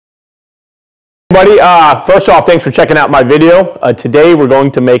Everybody, first off, thanks for checking out my video. Today we're going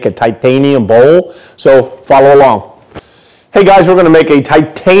to make a titanium bowl, so follow along. Hey guys, we're going to make a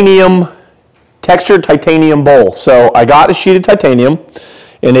textured titanium bowl. So I got a sheet of titanium,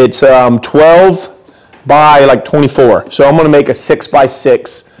 and it's 12 by like 24. So I'm going to make a 6 by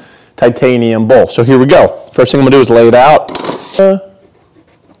 6 titanium bowl. So here we go. First thing I'm going to do is lay it out.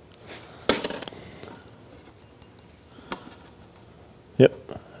 Yep,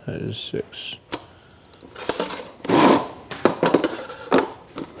 that is 6.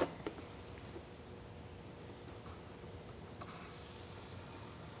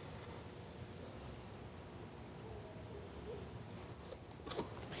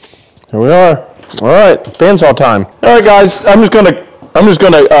 Here we are. All right, bandsaw time. All right, guys. I'm just gonna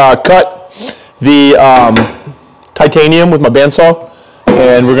cut the titanium with my bandsaw,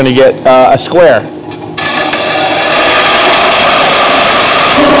 and we're gonna get a square.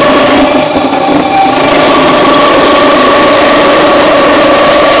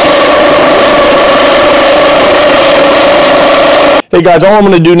 Hey guys, all I'm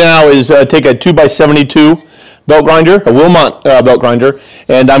gonna do now is take a 2x72 belt grinder, a Wilmot belt grinder,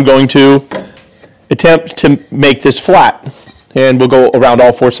 and I'm going to attempt to make this flat, and we'll go around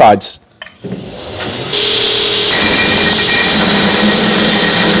all 4 sides. I'm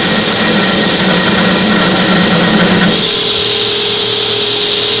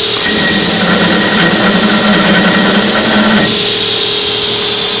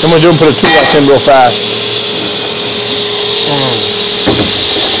going to do and put a 2X in real fast.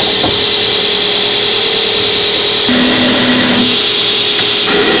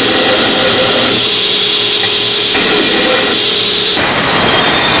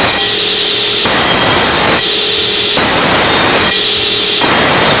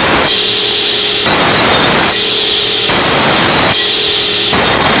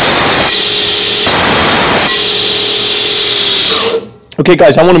 Okay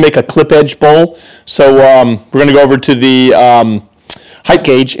guys, I want to make a clip edge bowl, so we're going to go over to the height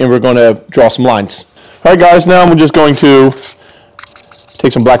gauge and we're going to draw some lines. Alright guys, now I'm just going to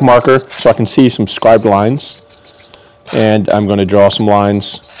take some black marker so I can see some scribed lines, and I'm going to draw some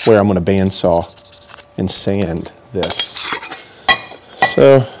lines where I'm going to bandsaw and sand this.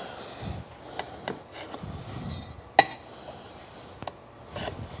 So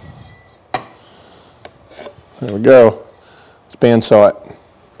there we go. Bandsaw it.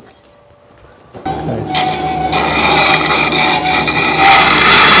 Okay.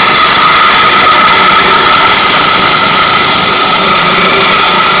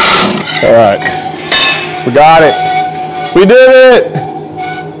 All right, we got it. We did it.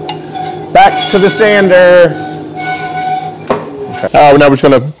 Back to the sander. Okay. Now we're just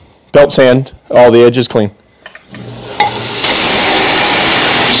going to belt sand all the edges clean.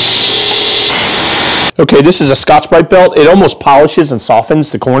 Okay, this is a Scotch-Brite belt. It almost polishes and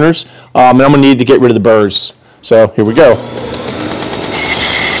softens the corners, and I'm going to need to get rid of the burrs. So here we go.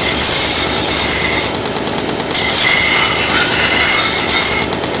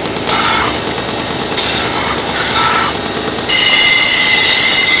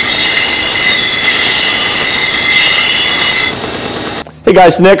 Hey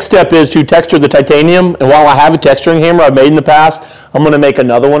guys, the next step is to texture the titanium, and while I have a texturing hammer I've made in the past, I'm going to make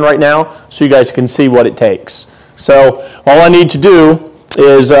another one right now so you guys can see what it takes. So all I need to do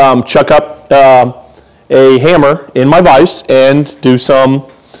is chuck up a hammer in my vise and do some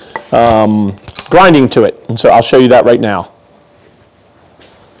grinding to it, and so I'll show you that right now.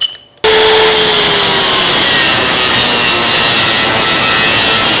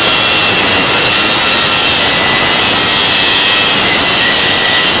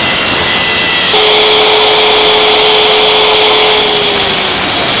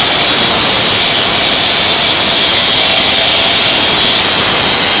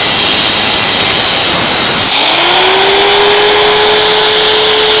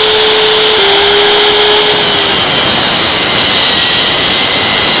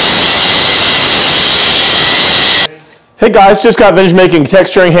 Hey guys, just got finished making a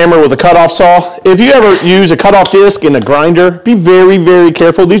texturing hammer with a cutoff saw. If you ever use a cutoff disc in a grinder, be very, very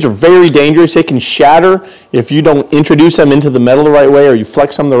careful. These are very dangerous. They can shatter if you don't introduce them into the metal the right way, or you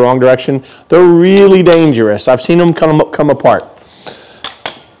flex them the wrong direction. They're really dangerous. I've seen them come apart.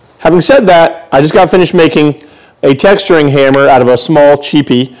 Having said that, I just got finished making a texturing hammer out of a small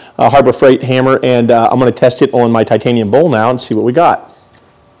cheapy Harbor Freight hammer, and I'm going to test it on my titanium bowl now and see what we got.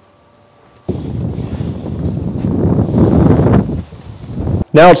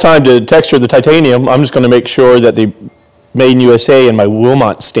 Now it's time to texture the titanium. I'm just going to make sure that the Made in USA and my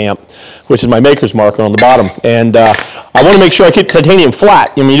Wilmot stamp, which is my maker's marker on the bottom. And I want to make sure I keep titanium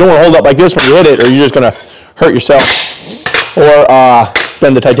flat. I mean, you don't want to hold up like this when you hit it, or you're just going to hurt yourself or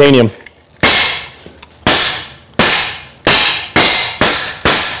bend the titanium.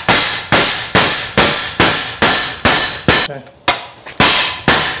 Okay.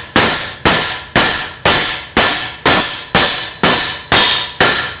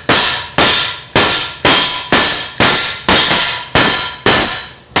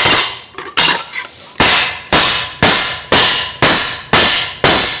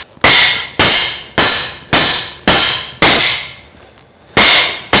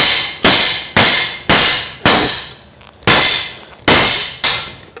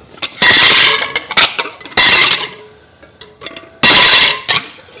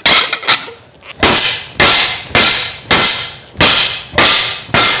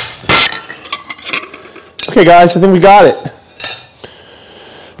 Okay guys, I think we got it.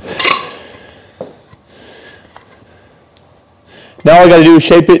 Now all I got to do is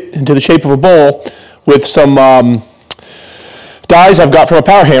shape it into the shape of a bowl with some dies I've got from a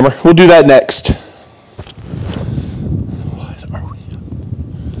power hammer. We'll do that next.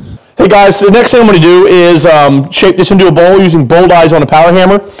 Hey guys, the next thing I'm going to do is shape this into a bowl using bowl dies on a power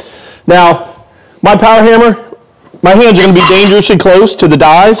hammer. Now, my power hammer, my hands are going to be dangerously close to the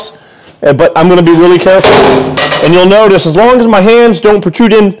dies. But I'm going to be really careful, and you'll notice as long as my hands don't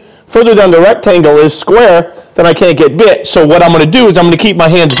protrude in further than the rectangle is square, then I can't get bit. So what I'm going to do is I'm going to keep my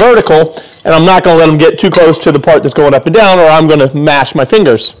hands vertical, and I'm not going to let them get too close to the part that's going up and down, or I'm going to mash my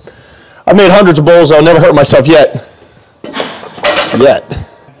fingers. I've made hundreds of bowls, I'll never hurt myself yet.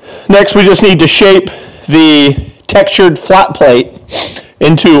 Next, we just need to shape the textured flat plate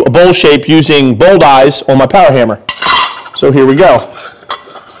into a bowl shape using bowl dies on my power hammer. So here we go.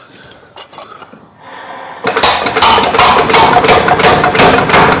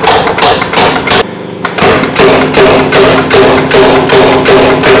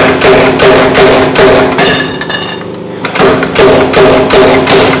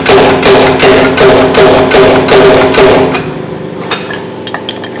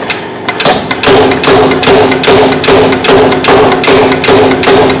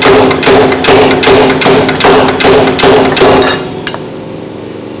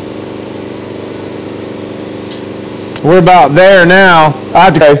 We're about there now.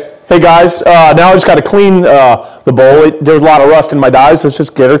 Hey guys, now I just got to clean the bowl. There's a lot of rust in my dies. Let's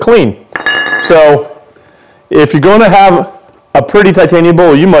just get her clean. So if you're going to have a pretty titanium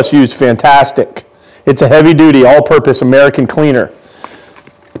bowl, you must use Fantastic. It's a heavy-duty, all-purpose American cleaner.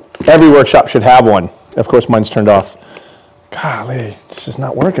 Every workshop should have one. Of course, mine's turned off. Golly, it's just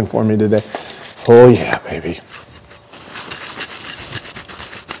not working for me today. Oh yeah, baby.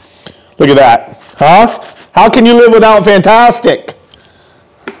 Look at that. Huh? How can you live without Fantastic?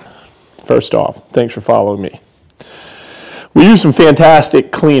 First off, thanks for following me. We used some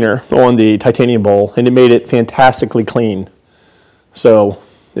Fantastic cleaner on the titanium bowl, and it made it fantastically clean. So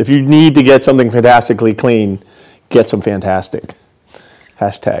if you need to get something fantastically clean, get some Fantastic.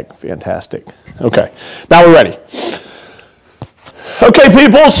 Hashtag Fantastic. Okay, now we're ready. Okay,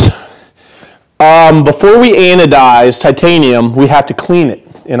 peoples. Before we anodize titanium, we have to clean it.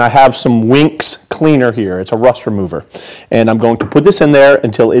 And I have some Winks cleaner here. It's a rust remover. And I'm going to put this in there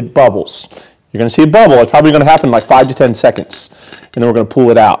until it bubbles. You're going to see a bubble. It's probably going to happen in like 5 to 10 seconds. And then we're going to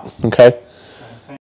pull it out, okay?